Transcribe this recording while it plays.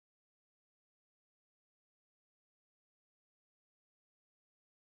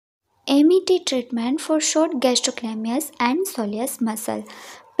MET treatment for short gastrocnemius and soleus muscle.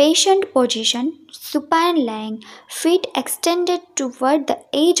 Patient position supine lying, feet extended toward the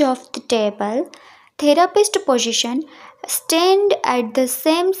edge of the table. Therapist position stand at the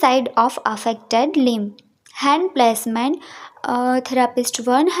same side of affected limb. Hand placement therapist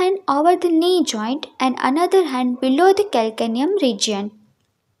one hand over the knee joint and another hand below the calcaneum region.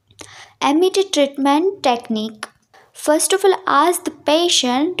 MET treatment technique. First of all, ask the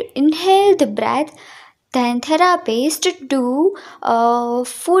patient to inhale the breath. Then therapist do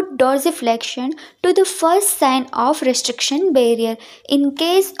foot dorsiflexion to the first sign of restriction barrier in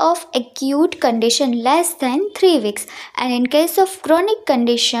case of acute condition less than 3 weeks, and in case of chronic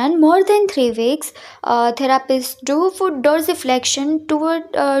condition more than 3 weeks, therapist do foot dorsiflexion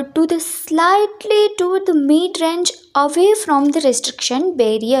to the slightly to the mid range away from the restriction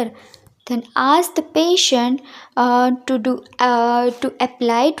barrier. Then ask the patient to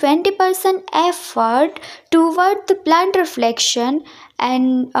apply 20% effort toward the plantar flexion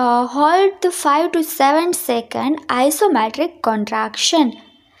and hold the 5 to 7 second isometric contraction,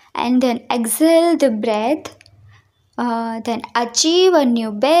 and then exhale the breath. Then achieve a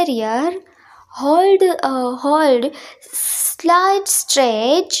new barrier. Hold slight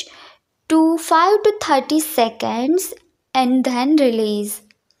stretch to 5 to 30 seconds and then release.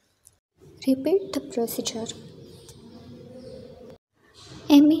 Repeat the procedure.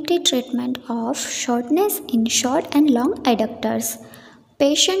 MET treatment of shortness in short and long adductors.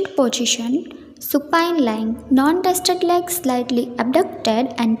 Patient position supine lying, non-tested leg slightly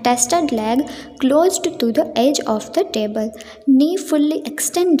abducted and tested leg closed to the edge of the table. Knee fully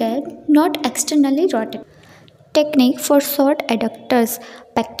extended, not externally rotated. Technique for short adductors: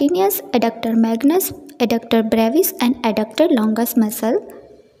 pectineus, adductor magnus, adductor brevis and adductor longus muscle.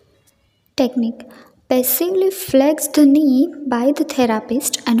 Technique: passively flex the knee by the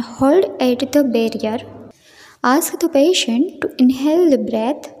therapist and hold at the barrier. Ask the patient to inhale the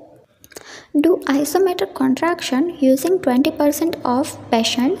breath. Do isometric contraction using 20% of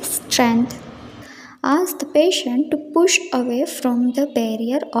patient strength. Ask the patient to push away from the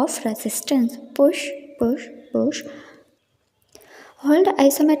barrier of resistance. Push, push, push. Hold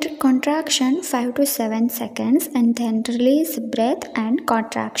isometric contraction 5 to 7 seconds and then release breath and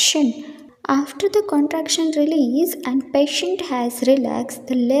contraction. After the contraction release and patient has relaxed,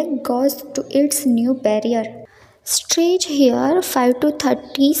 the leg goes to its new barrier. Stretch here 5 to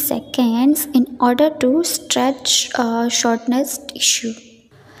 30 seconds in order to stretch shortness tissue.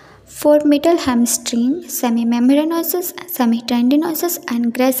 For middle hamstring, semimembranosus, semitendinosus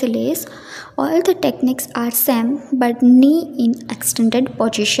and gracilis, all the techniques are same but knee in extended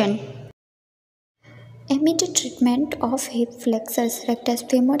position. MET treatment of hip flexors, rectus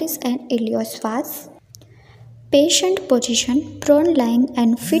femoris and iliopsoas. Patient position prone lying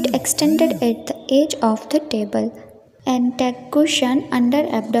and feet extended at the edge of the table, and take cushion under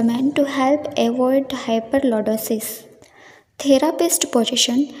abdomen to help avoid hyperlordosis. Therapist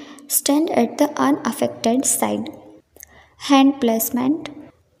position stand at the unaffected side. Hand placement: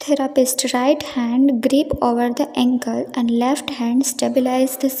 therapist right hand grip over the ankle and left hand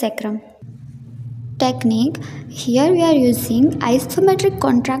stabilize the sacrum. Technique: here we are using isometric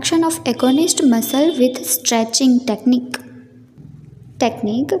contraction of agonist muscle with stretching technique.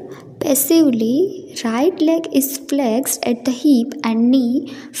 Technique: passively right leg is flexed at the hip and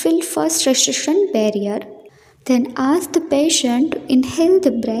knee fill first restriction barrier. Then ask the patient to inhale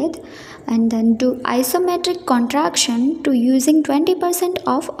the breath and then do isometric contraction to using 20%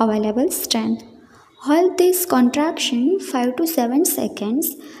 of available strength. Hold this contraction 5 to 7 seconds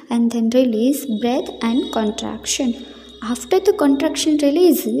and then release breath and contraction. After the contraction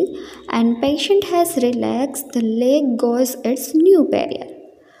releases and patient has relaxed, the leg goes its new barrier.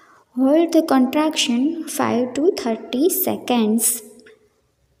 Hold the contraction 5 to 30 seconds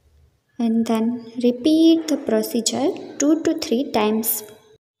and then repeat the procedure 2 to 3 times.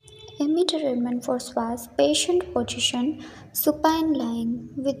 MET treatment for SWAS. Patient position supine lying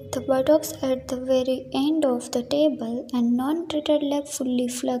with the buttocks at the very end of the table and non-treated leg fully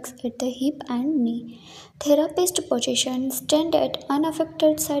flexed at the hip and knee. Therapist position stand at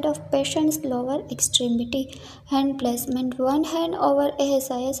unaffected side of patient's lower extremity. Hand placement: one hand over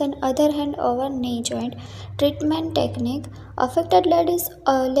ASIS and other hand over knee joint. Treatment technique: affected leg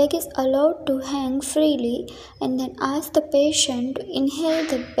is allowed to hang freely and then ask the patient to inhale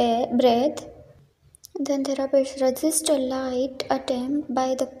the breath. Then therapist resist a light attempt by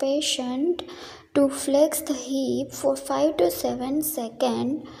the patient to flex the hip for 5 to 7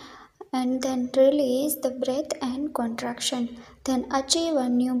 seconds and then release the breath and contraction. Then achieve a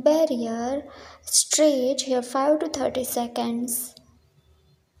new barrier. Stretch here 5 to 30 seconds.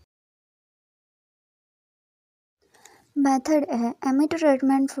 Method A. Immediate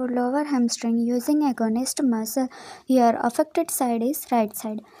treatment for lower hamstring using agonist muscle. Here, affected side is right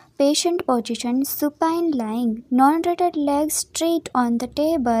side. Patient position supine lying. Non-treated legs straight on the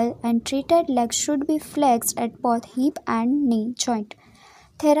table and treated legs should be flexed at both hip and knee joint.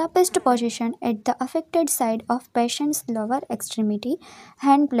 Therapist position at the affected side of patient's lower extremity.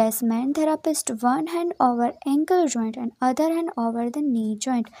 Hand placement. Therapist one hand over ankle joint and other hand over the knee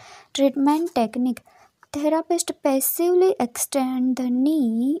joint. Treatment technique. Therapist passively extend the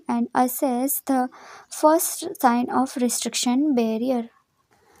knee and assess the first sign of restriction barrier.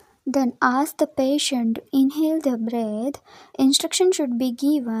 Then ask the patient to inhale the breath. Instruction should be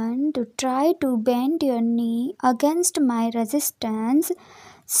given to try to bend your knee against my resistance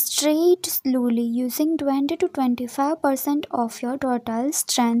straight slowly using 20 to 25% of your total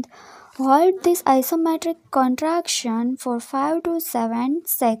strength. Hold this isometric contraction for 5 to 7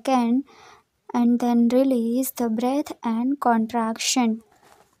 seconds and then release the breath and contraction.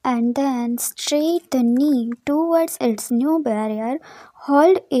 And then straight the knee towards its new barrier.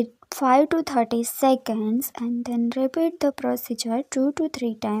 Hold it 5 to 30 seconds and then repeat the procedure 2 to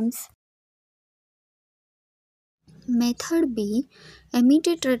 3 times. Method B.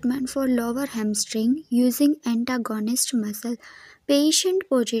 Immediate treatment for lower hamstring using antagonist muscle. Patient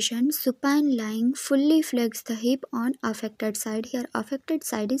position supine lying, fully flex the hip on affected side. Here affected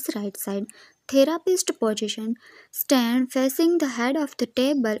side is right side. Therapist position stand facing the head of the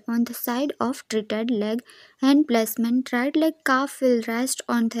table on the side of treated leg. Hand placement right leg calf will rest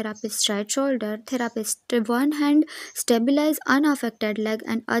on therapist's right shoulder. Therapist one hand stabilize unaffected leg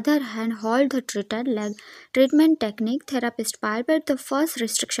and other hand hold the treated leg. Treatment technique. Therapist palpate the first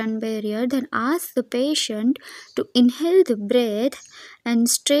restriction barrier, then ask the patient to inhale the breath and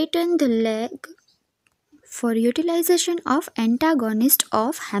straighten the leg for utilization of antagonist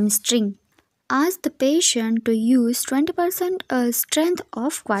of hamstring. Ask the patient to use 20% strength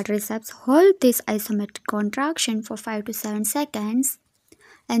of quadriceps. Hold this isometric contraction for 5 to 7 seconds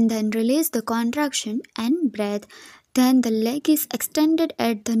and then release the contraction and breath. Then the leg is extended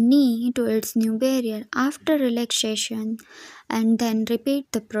at the knee to its new barrier after relaxation and then repeat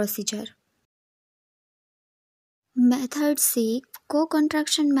the procedure. Method C.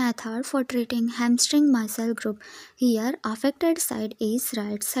 Co-contraction method for treating hamstring muscle group. Here affected side is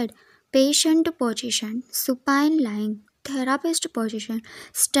right side. Patient position supine lying. Therapist position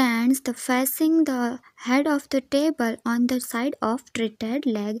stands the facing the head of the table on the side of treated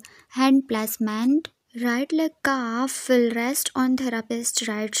leg. Hand placement. Right leg calf will rest on therapist's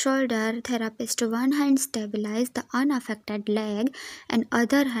right shoulder. Therapist one hand stabilize the unaffected leg and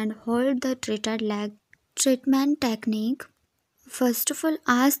other hand hold the treated leg. Treatment technique. First of all,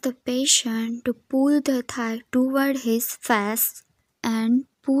 ask the patient to pull the thigh toward his face and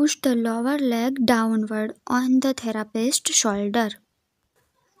push the lower leg downward on the therapist's shoulder.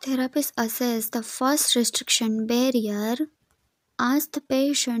 Therapist assess the first restriction barrier. Ask the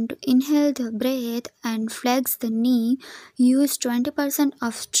patient to inhale the breath and flex the knee. Use 20%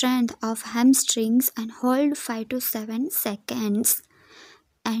 of strength of hamstrings and hold 5 to 7 seconds.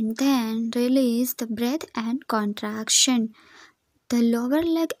 And then release the breath and contraction. The lower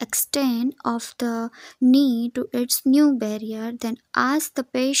leg extend of the knee to its new barrier. Then ask the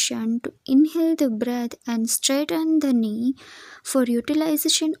patient to inhale the breath and straighten the knee for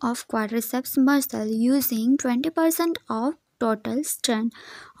utilization of quadriceps muscle using 20% of total strength.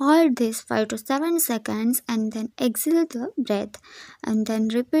 Hold this 5 to 7 seconds and then exhale the breath and then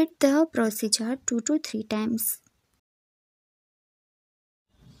repeat the procedure 2 to 3 times.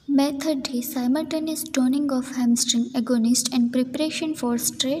 Method D. Simultaneous toning of hamstring agonist and preparation for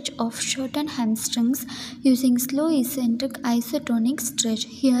stretch of shortened hamstrings using slow eccentric isotonic stretch.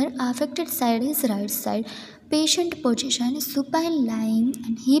 Here affected side is right side. Patient position supine lying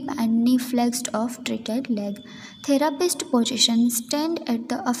and hip and knee flexed of treated leg. Therapist position stand at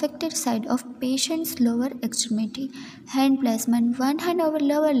the affected side of patient's lower extremity. Hand placement one hand over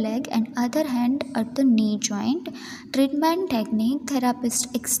lower leg and other hand at the knee joint. Treatment technique.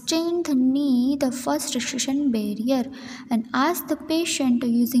 Therapist extend the knee the first restriction barrier and ask the patient to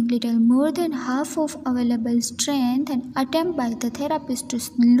using little more than half of available strength and attempt by the therapist to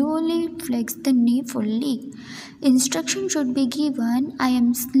slowly flex the knee fully. Instruction should be given. I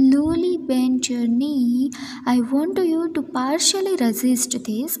am slowly bend your knee. I want you to partially resist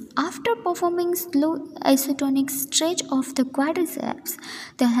this. After performing slow isotonic stretch of the quadriceps,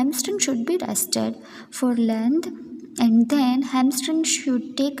 the hamstring should be rested for length and then hamstring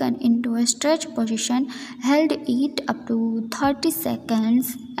should taken into a stretch position, held it up to 30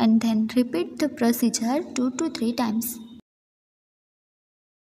 seconds and then repeat the procedure 2 to 3 times.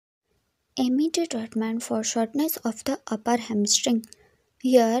 Immediate treatment for shortness of the upper hamstring.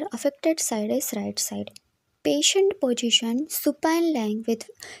 Here, affected side is right side. Patient position supine lying with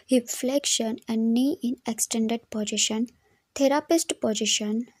hip flexion and knee in extended position. Therapist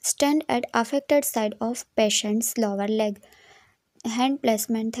position stand at affected side of patient's lower leg. Hand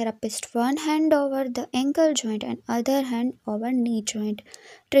placement therapist one hand over the ankle joint and other hand over knee joint.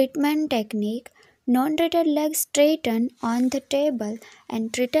 Treatment technique non-treated legs straighten on the table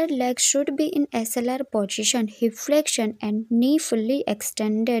and treated legs should be in SLR position, hip flexion and knee fully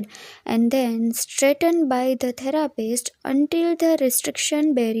extended and then straightened by the therapist until the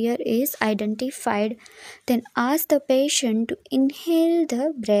restriction barrier is identified. Then ask the patient to inhale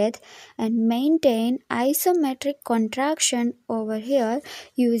the breath and maintain isometric contraction over here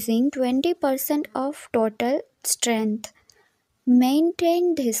using 20% of total strength.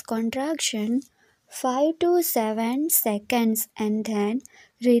 Maintain this contraction 5 to 7 seconds and then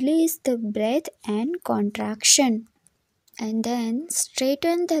release the breath and contraction. And then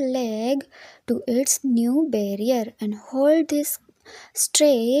straighten the leg to its new barrier and hold this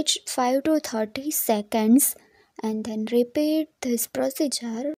stretch 5 to 30 seconds and then repeat this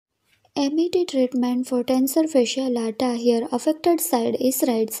procedure. Immediate treatment for tensor fascia lata. Here, affected side is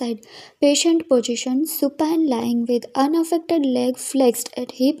right side. Patient position supine lying with unaffected leg flexed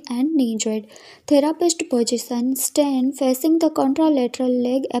at hip and knee joint. Therapist position stand facing the contralateral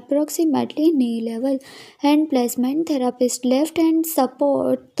leg approximately knee level. Hand placement therapist left hand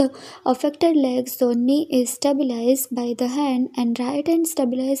support the affected leg so knee is stabilized by the hand and right hand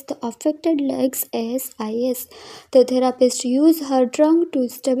stabilize the affected legs as is. The therapist use her trunk to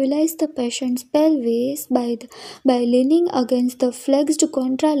stabilize the patient's pelvis by leaning against the flexed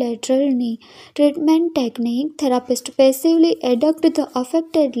contralateral knee. Treatment technique therapist passively adduct the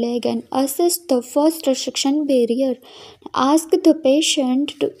affected leg and assess the first restriction barrier. Ask the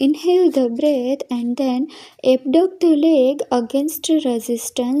patient to inhale the breath and then abduct the leg against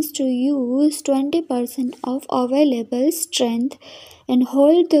resistance to use 20% of available strength and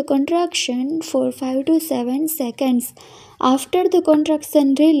hold the contraction for 5 to 7 seconds. After the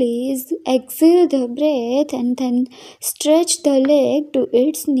contraction release, exhale the breath and then stretch the leg to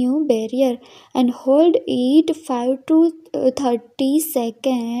its new barrier and hold it 5 to 30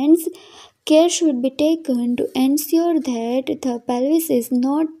 seconds. Care should be taken to ensure that the pelvis is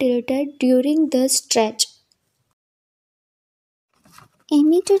not tilted during the stretch.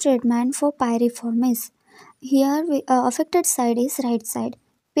 Immediate treatment for piriformis. Here, affected side is right side.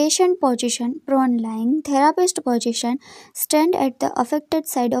 Patient position prone lying. Therapist position stand at the affected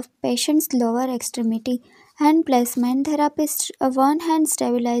side of patient's lower extremity. Hand placement therapist one hand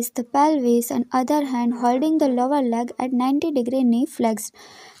stabilize the pelvis and other hand holding the lower leg at 90-degree knee flexed.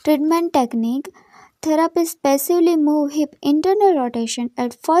 Treatment technique therapist passively move hip internal rotation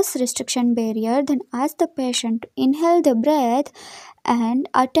at first restriction barrier, then ask the patient to inhale the breath and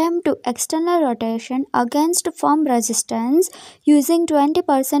attempt to external rotation against firm resistance using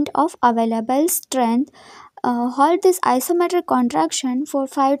 20% of available strength. Hold this isometric contraction for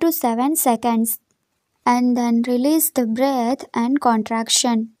 5 to 7 seconds and then release the breath and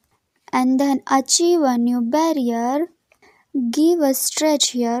contraction and then achieve a new barrier. Give a stretch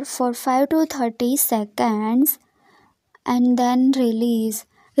here for 5 to 30 seconds and then release.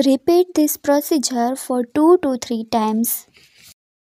 Repeat this procedure for 2 to 3 times.